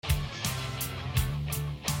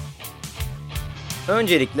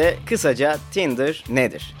Öncelikle kısaca Tinder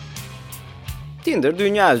nedir? Tinder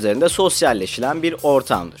dünya üzerinde sosyalleşilen bir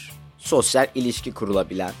ortamdır. Sosyal ilişki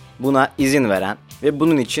kurulabilen, buna izin veren ve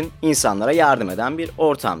bunun için insanlara yardım eden bir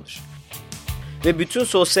ortamdır. Ve bütün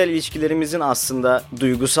sosyal ilişkilerimizin aslında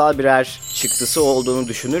duygusal birer çıktısı olduğunu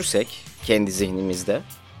düşünürsek kendi zihnimizde,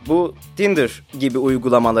 bu Tinder gibi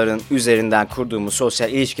uygulamaların üzerinden kurduğumuz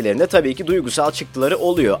sosyal ilişkilerinde tabii ki duygusal çıktıları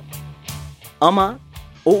oluyor. Ama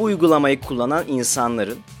o uygulamayı kullanan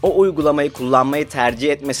insanların o uygulamayı kullanmayı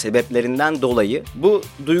tercih etme sebeplerinden dolayı bu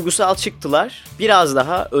duygusal çıktılar biraz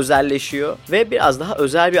daha özelleşiyor ve biraz daha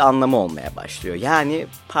özel bir anlamı olmaya başlıyor. Yani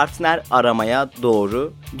partner aramaya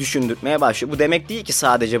doğru düşündürtmeye başlıyor. Bu demek değil ki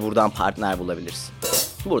sadece buradan partner bulabilirsin.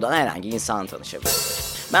 Buradan herhangi insanla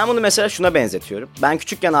tanışabilirsin. Ben bunu mesela şuna benzetiyorum. Ben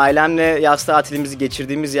küçükken ailemle yaz tatilimizi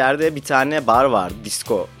geçirdiğimiz yerde bir tane bar vardı.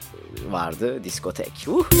 Disko vardı. Diskotek.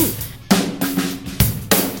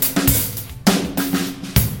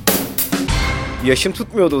 Yaşım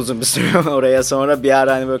tutmuyordu uzun bir süre oraya, sonra bir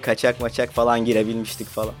ara hani böyle kaçak maçak falan girebilmiştik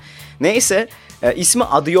falan. Neyse ismi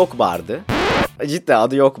adı yok bardı. Cidden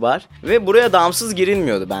adı yok bar. Ve buraya damsız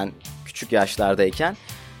girilmiyordu ben küçük yaşlardayken.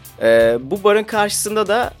 Bu barın karşısında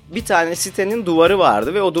da bir tane sitenin duvarı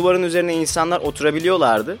vardı ve o duvarın üzerine insanlar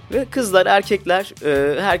oturabiliyorlardı. Ve kızlar, erkekler,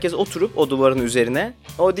 herkes oturup o duvarın üzerine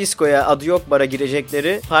o diskoya, adı yok bara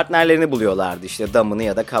girecekleri partnerlerini buluyorlardı. İşte damını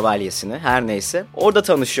ya da kavalyesini, her neyse. Orada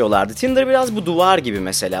tanışıyorlardı. Tinder biraz bu duvar gibi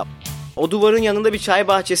mesela. O duvarın yanında bir çay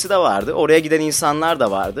bahçesi de vardı. Oraya giden insanlar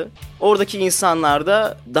da vardı. Oradaki insanlar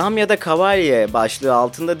da dam ya da kavalye başlığı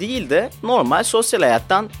altında değil de normal sosyal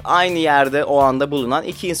hayattan aynı yerde o anda bulunan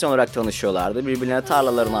iki insan olarak tanışıyorlardı. Birbirlerine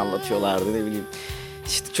tarlalarını anlatıyorlardı, ne bileyim.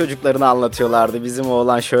 İşte çocuklarını anlatıyorlardı. Bizim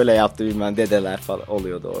oğlan şöyle yaptı bilmem, dedeler falan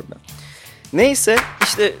oluyordu orada. Neyse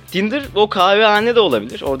işte Tinder o kahvehane de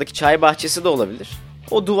olabilir. Oradaki çay bahçesi de olabilir.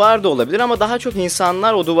 O duvar da olabilir ama daha çok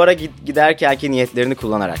insanlar o duvara giderkenki niyetlerini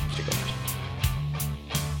kullanarak giriyorlar.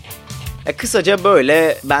 Kısaca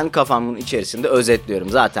böyle ben kafamın içerisinde özetliyorum.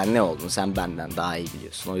 Zaten ne olduğunu sen benden daha iyi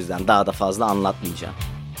biliyorsun. O yüzden daha da fazla anlatmayacağım.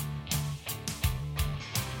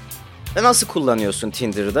 Nasıl kullanıyorsun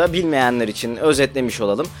Tinder'da? Bilmeyenler için özetlemiş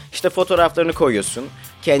olalım. İşte fotoğraflarını koyuyorsun.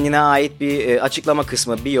 Kendine ait bir açıklama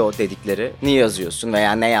kısmı, bio dedikleri, ne yazıyorsun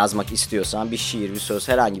veya ne yazmak istiyorsan bir şiir, bir söz,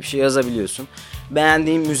 herhangi bir şey yazabiliyorsun.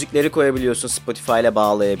 Beğendiğin müzikleri koyabiliyorsun, Spotify ile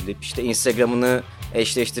bağlayabilip. İşte Instagram'ını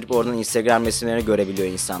eşleştirip oradan Instagram resimlerini görebiliyor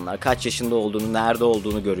insanlar. Kaç yaşında olduğunu, nerede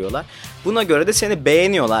olduğunu görüyorlar. Buna göre de seni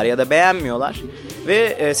beğeniyorlar ya da beğenmiyorlar.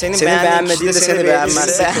 Ve seni beğenmediğinde seni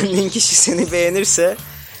beğenmezse, beğendiğin kişi seni beğenirse,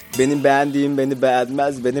 benim beğendiğim beni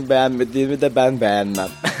beğenmez, benim beğenmediğimi de ben beğenmem.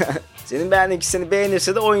 Senin beğendiğin kişi seni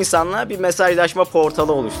beğenirse de o insanla bir mesajlaşma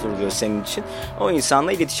portalı oluşturuluyor senin için. O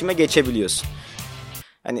insanla iletişime geçebiliyorsun.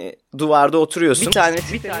 Hani duvarda oturuyorsun. Bir tane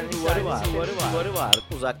duvarı var.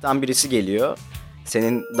 Uzaktan birisi geliyor.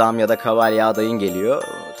 Senin dam ya da kavalye adayın geliyor.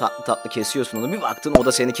 Tatlı kesiyorsun onu. Bir baktın o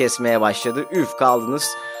da seni kesmeye başladı. Üf, kaldınız.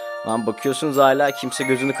 Lan bakıyorsunuz hala kimse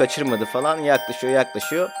gözünü kaçırmadı falan.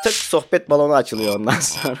 Yaklaşıyor. Tık, sohbet balonu açılıyor ondan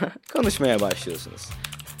sonra. Konuşmaya başlıyorsunuz.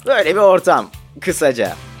 Böyle bir ortam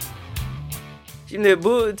kısaca. Şimdi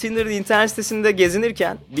bu Tinder'ın internet sitesinde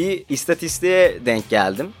gezinirken bir istatistiğe denk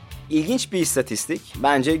geldim. İlginç bir istatistik.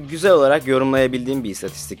 Bence güzel olarak yorumlayabildiğim bir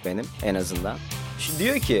istatistik benim en azından. Şu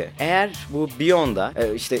diyor ki eğer bu biyonda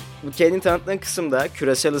işte bu kendini tanıttığın kısımda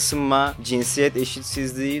küresel ısınma, cinsiyet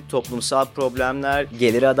eşitsizliği, toplumsal problemler,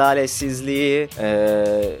 gelir adaletsizliği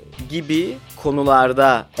gibi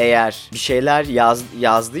konularda eğer bir şeyler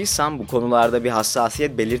yazdıysan, bu konularda bir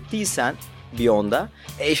hassasiyet belirttiysen biyonda,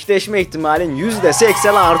 eşleşme ihtimalin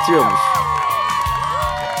 %80 artıyormuş.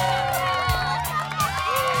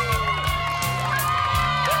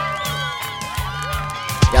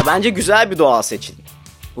 Ya bence güzel bir doğal seçim.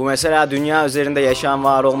 Bu mesela dünya üzerinde yaşam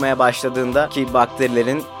var olmaya başladığında ki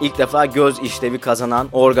bakterilerin ilk defa göz işlevi kazanan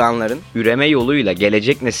organların üreme yoluyla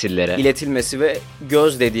gelecek nesillere iletilmesi ve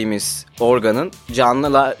göz dediğimiz organın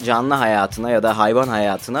canlı hayatına ya da hayvan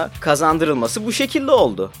hayatına kazandırılması bu şekilde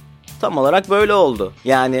oldu. Tam olarak böyle oldu.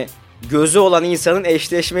 Yani gözü olan insanın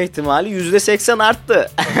eşleşme ihtimali %80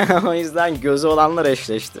 arttı. O yüzden gözü olanlar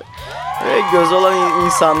eşleşti. Ve gözü olan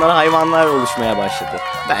insanlar, hayvanlar oluşmaya başladı.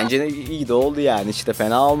 Bence iyi de oldu yani, hiç de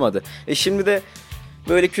fena olmadı. Şimdi de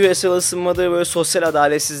böyle küresel ısınmadır, böyle sosyal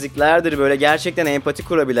adaletsizliklerdir, böyle gerçekten empati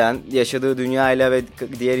kurabilen, yaşadığı dünyayla ve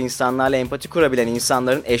diğer insanlarla empati kurabilen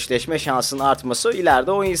insanların eşleşme şansının artması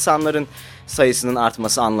ileride o insanların sayısının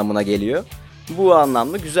artması anlamına geliyor. Bu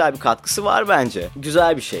anlamda güzel bir katkısı var bence.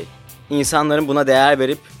 Güzel bir şey. İnsanların buna değer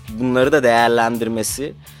verip bunları da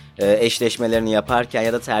değerlendirmesi eşleşmelerini yaparken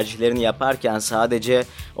ya da tercihlerini yaparken sadece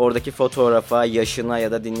oradaki fotoğrafa, yaşına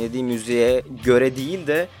ya da dinlediği müziğe göre değil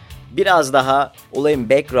de biraz daha olayın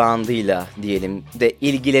background'ıyla diyelim de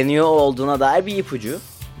ilgileniyor olduğuna dair bir ipucu.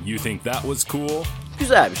 You think that was cool?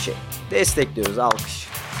 Güzel bir şey. Destekliyoruz, alkış.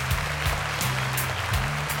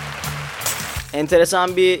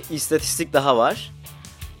 Enteresan bir istatistik daha var.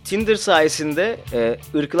 Tinder sayesinde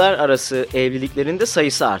ırklar arası evliliklerin de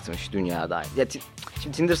sayısı artmış dünyada. Ya,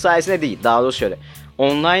 şimdi Tinder sayesinde değil, daha doğrusu şöyle.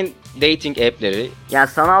 Online dating app'leri, yani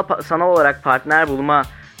sanal olarak partner bulma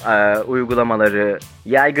uygulamaları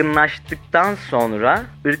yaygınlaştıktan sonra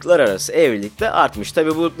ırklar arası evlilik de artmış.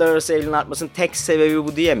 Tabii bu ırklar arası evliliğin artmasının tek sebebi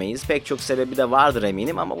bu diyemeyiz. Pek çok sebebi de vardır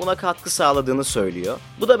eminim ama buna katkı sağladığını söylüyor.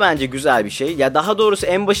 Bu da bence güzel bir şey. Ya daha doğrusu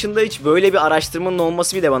en başında hiç böyle bir araştırmanın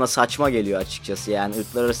olması bile bana saçma geliyor açıkçası. Yani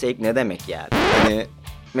ırklar arası evlilik ne demek yani? Hani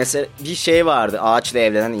mesela bir şey vardı, ağaçla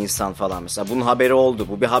evlenen insan falan mesela. Bunun haberi oldu.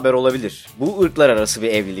 Bu bir haber olabilir. Bu ırklar arası bir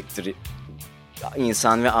evliliktir.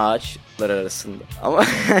 İnsan ve ağaçlar arasında. Ama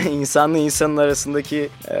insanla insanın arasındaki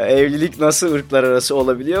evlilik nasıl ırklar arası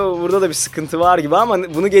olabiliyor? Burada da bir sıkıntı var gibi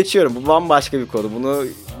ama bunu geçiyorum. Bu bambaşka bir konu. Bunu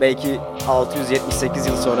belki 678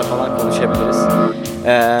 yıl sonra falan konuşabiliriz.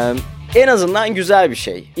 En azından güzel bir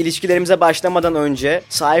şey. İlişkilerimize başlamadan önce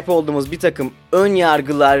sahip olduğumuz bir takım ön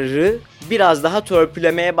yargıları biraz daha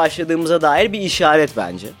törpülemeye başladığımıza dair bir işaret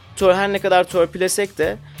bence. Her ne kadar törpülesek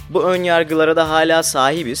de bu ön yargılara da hala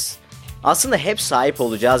sahibiz. Aslında hep sahip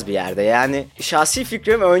olacağız bir yerde. Yani şahsi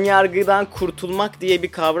fikrim, ön yargıdan kurtulmak diye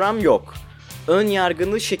bir kavram yok. Ön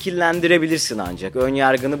yargını şekillendirebilirsin ancak. Ön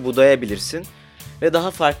yargını budayabilirsin ve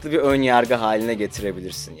daha farklı bir ön yargı haline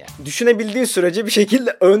getirebilirsin yani. Düşünebildiğin sürece bir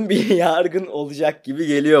şekilde ön bir yargın olacak gibi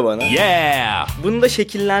geliyor bana. Yeah! Bunun da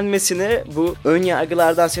şekillenmesini, bu ön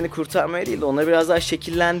yargılardan seni kurtarmaya değil de onları biraz daha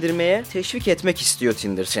şekillendirmeye teşvik etmek istiyor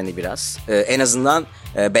Tinder seni biraz. En azından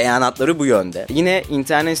beyanatları bu yönde. Yine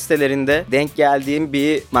internet sitelerinde denk geldiğim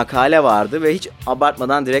bir makale vardı ve hiç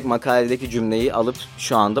abartmadan direkt makaledeki cümleyi alıp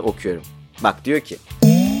şu anda okuyorum. Bak diyor ki: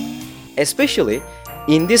 Especially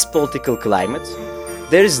in this political climate,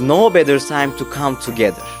 there is no better time to come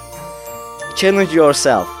together. Challenge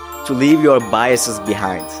yourself to leave your biases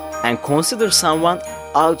behind and consider someone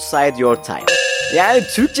outside your type. Yani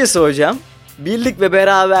Türkçesi hocam, birlik ve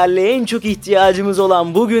beraberliğe en çok ihtiyacımız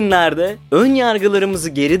olan bu günlerde ön yargılarımızı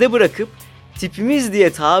geride bırakıp tipimiz diye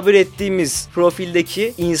tabir ettiğimiz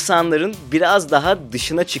profildeki insanların biraz daha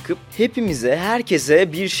dışına çıkıp hepimize,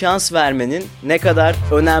 herkese bir şans vermenin ne kadar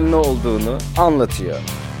önemli olduğunu anlatıyor.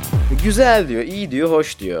 Güzel diyor, iyi diyor,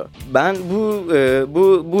 hoş diyor. Ben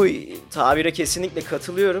bu tabire kesinlikle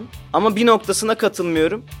katılıyorum. Ama bir noktasına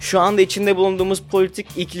katılmıyorum. Şu anda içinde bulunduğumuz politik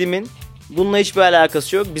iklimin bununla hiçbir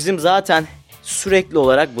alakası yok. Bizim zaten sürekli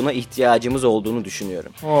olarak buna ihtiyacımız olduğunu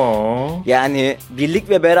düşünüyorum. Yani birlik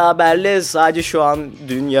ve beraberliğe sadece şu an,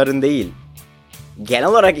 dün, yarın değil. Genel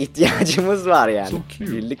olarak ihtiyacımız var yani.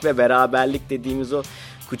 Birlik ve beraberlik dediğimiz o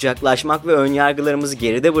kucaklaşmak ve önyargılarımızı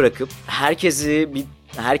geride bırakıp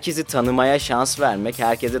herkesi tanımaya şans vermek,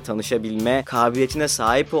 herkese tanışabilme kabiliyetine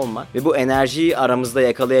sahip olmak ve bu enerjiyi aramızda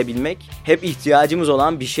yakalayabilmek hep ihtiyacımız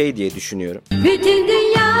olan bir şey diye düşünüyorum. Bütün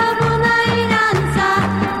dünya buna inansa,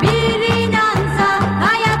 bir inansa,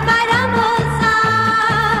 hayat bayram olsa.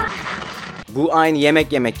 Bu aynı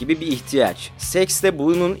yemek yemek gibi bir ihtiyaç. Seks de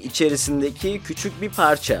bunun içerisindeki küçük bir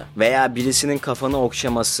parça. Veya birisinin kafanı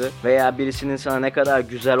okşaması veya birisinin sana ne kadar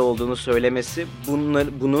güzel olduğunu söylemesi,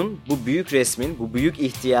 bu büyük resmin, bu büyük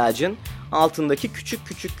ihtiyacın altındaki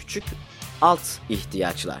küçük alt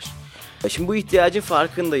ihtiyaçlar. Şimdi bu ihtiyacın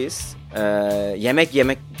farkındayız. Yemek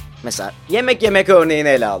yemek, mesela yemek yemek örneğini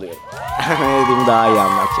ele alıyorum. Ne diyeyim, daha iyi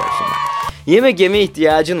anlatacağım şimdi. Yemek yemeye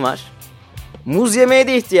ihtiyacın var. Muz yemeye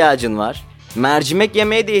de ihtiyacın var. Mercimek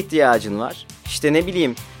yemeye de ihtiyacın var. İşte ne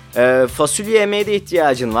bileyim, fasulye yemeye de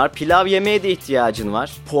ihtiyacın var. Pilav yemeye de ihtiyacın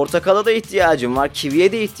var. Portakala da ihtiyacın var.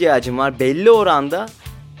 Kiviye de ihtiyacın var. Belli oranda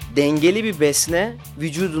dengeli bir besne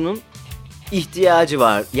vücudunun ihtiyacı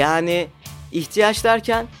var. Yani ihtiyaç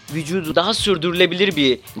derken vücudu daha sürdürülebilir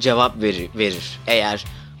bir cevap verir. Eğer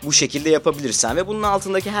bu şekilde yapabilirsen ve bunun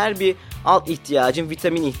altındaki her bir alt ihtiyacın,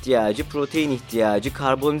 vitamin ihtiyacı, protein ihtiyacı,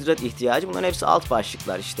 karbonhidrat ihtiyacı, bunların hepsi alt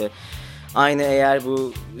başlıklar işte. Aynı eğer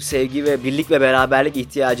bu sevgi ve birlik ve beraberlik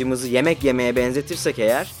ihtiyacımızı yemek yemeye benzetirsek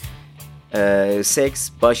eğer, seks,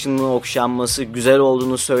 başının okşanması, güzel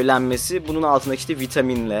olduğunu söylenmesi, bunun altındaki işte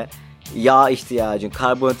vitaminle, yağ ihtiyacın,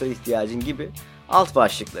 karbonhidrat ihtiyacın gibi alt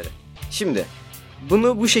başlıkları. Şimdi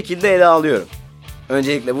bunu bu şekilde ele alıyorum.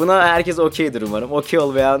 Öncelikle buna herkes okeydir umarım. Okey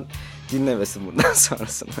olmayan dinlemesin bundan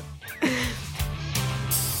sonrasını.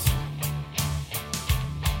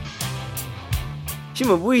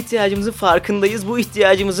 Şimdi bu ihtiyacımızın farkındayız. Bu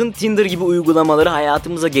ihtiyacımızın Tinder gibi uygulamaları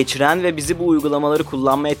hayatımıza geçiren ve bizi bu uygulamaları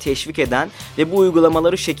kullanmaya teşvik eden ve bu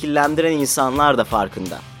uygulamaları şekillendiren insanlar da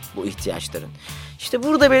farkında bu ihtiyaçların. İşte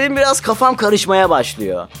burada benim biraz kafam karışmaya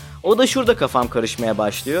başlıyor. O da şurada kafam karışmaya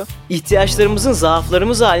başlıyor. İhtiyaçlarımızın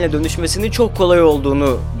zaaflarımız haline dönüşmesinin çok kolay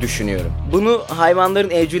olduğunu düşünüyorum. Bunu hayvanların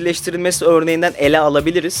evcilleştirilmesi örneğinden ele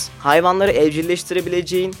alabiliriz. Hayvanları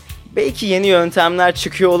evcilleştirebileceğin belki yeni yöntemler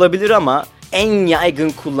çıkıyor olabilir ama en yaygın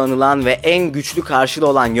kullanılan ve en güçlü karşılığı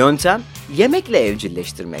olan yöntem yemekle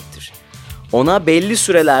evcilleştirmektir. Ona belli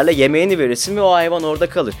sürelerle yemeğini verirsin ve o hayvan orada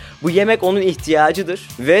kalır. Bu yemek onun ihtiyacıdır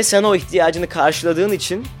ve sen o ihtiyacını karşıladığın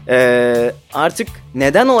için artık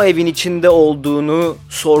neden o evin içinde olduğunu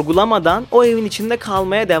sorgulamadan o evin içinde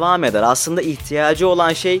kalmaya devam eder. Aslında ihtiyacı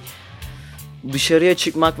olan şey dışarıya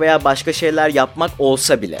çıkmak veya başka şeyler yapmak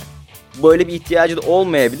olsa bile. Böyle bir ihtiyacı da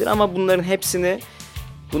olmayabilir ama bunların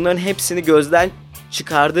hepsini gözden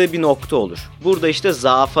çıkardığı bir nokta olur. Burada işte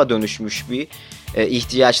zaafa dönüşmüş bir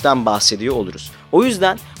ihtiyaçtan bahsediyor oluruz. O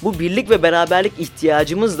yüzden bu birlik ve beraberlik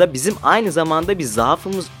ihtiyacımız da bizim aynı zamanda bir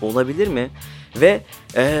zaafımız olabilir mi? Ve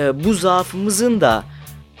bu zaafımızın da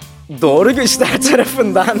doğru güçler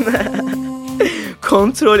tarafından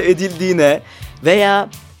kontrol edildiğine veya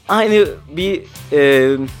aynı bir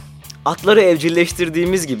atları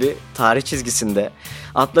evcilleştirdiğimiz gibi tarih çizgisinde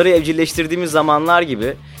atları evcilleştirdiğimiz zamanlar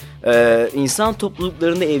gibi insan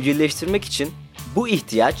topluluklarını evcilleştirmek için bu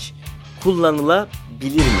ihtiyaç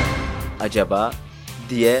kullanılabilir mi acaba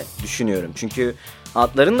diye düşünüyorum. Çünkü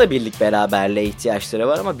atların da birlik beraberliğe ihtiyaçları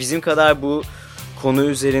var ama bizim kadar bu konu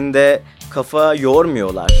üzerinde kafa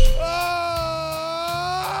yormuyorlar.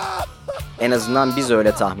 En azından biz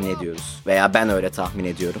öyle tahmin ediyoruz veya ben öyle tahmin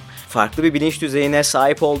ediyorum. Farklı bir bilinç düzeyine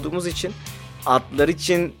sahip olduğumuz için atlar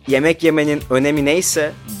için yemek yemenin önemi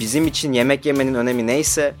neyse, bizim için yemek yemenin önemi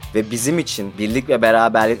neyse ve bizim için birlik ve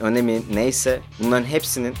beraberliğin önemi neyse bunların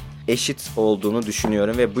hepsinin eşit olduğunu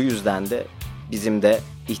düşünüyorum ve bu yüzden de bizim de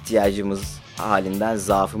ihtiyacımız halinden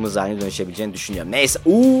zaafımız haline dönüşebileceğini düşünüyorum. Neyse,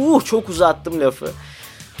 çok uzattım lafı.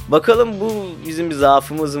 Bakalım bu bizim bir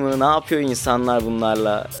zaafımız mı? Ne yapıyor insanlar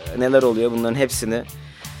bunlarla? Neler oluyor? Bunların hepsini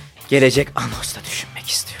gelecek anonsta düşünmek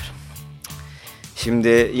istiyorum.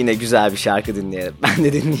 Şimdi yine güzel bir şarkı dinleyelim. Ben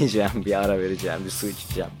de dinleyeceğim, bir ara vereceğim, bir su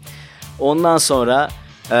içeceğim. Ondan sonra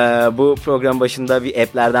bu program başında bir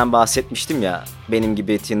app'lerden bahsetmiştim ya. Benim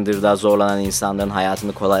gibi Tinder'da zorlanan insanların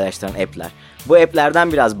hayatını kolaylaştıran app'ler. Bu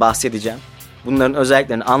app'lerden biraz bahsedeceğim. Bunların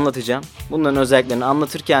özelliklerini anlatacağım. Bunların özelliklerini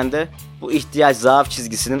anlatırken de bu ihtiyaç zaaf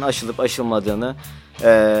çizgisinin aşılıp aşılmadığını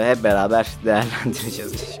hep beraber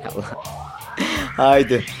değerlendireceğiz inşallah.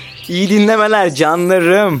 Haydi. İyi dinlemeler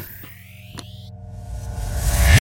canlarım.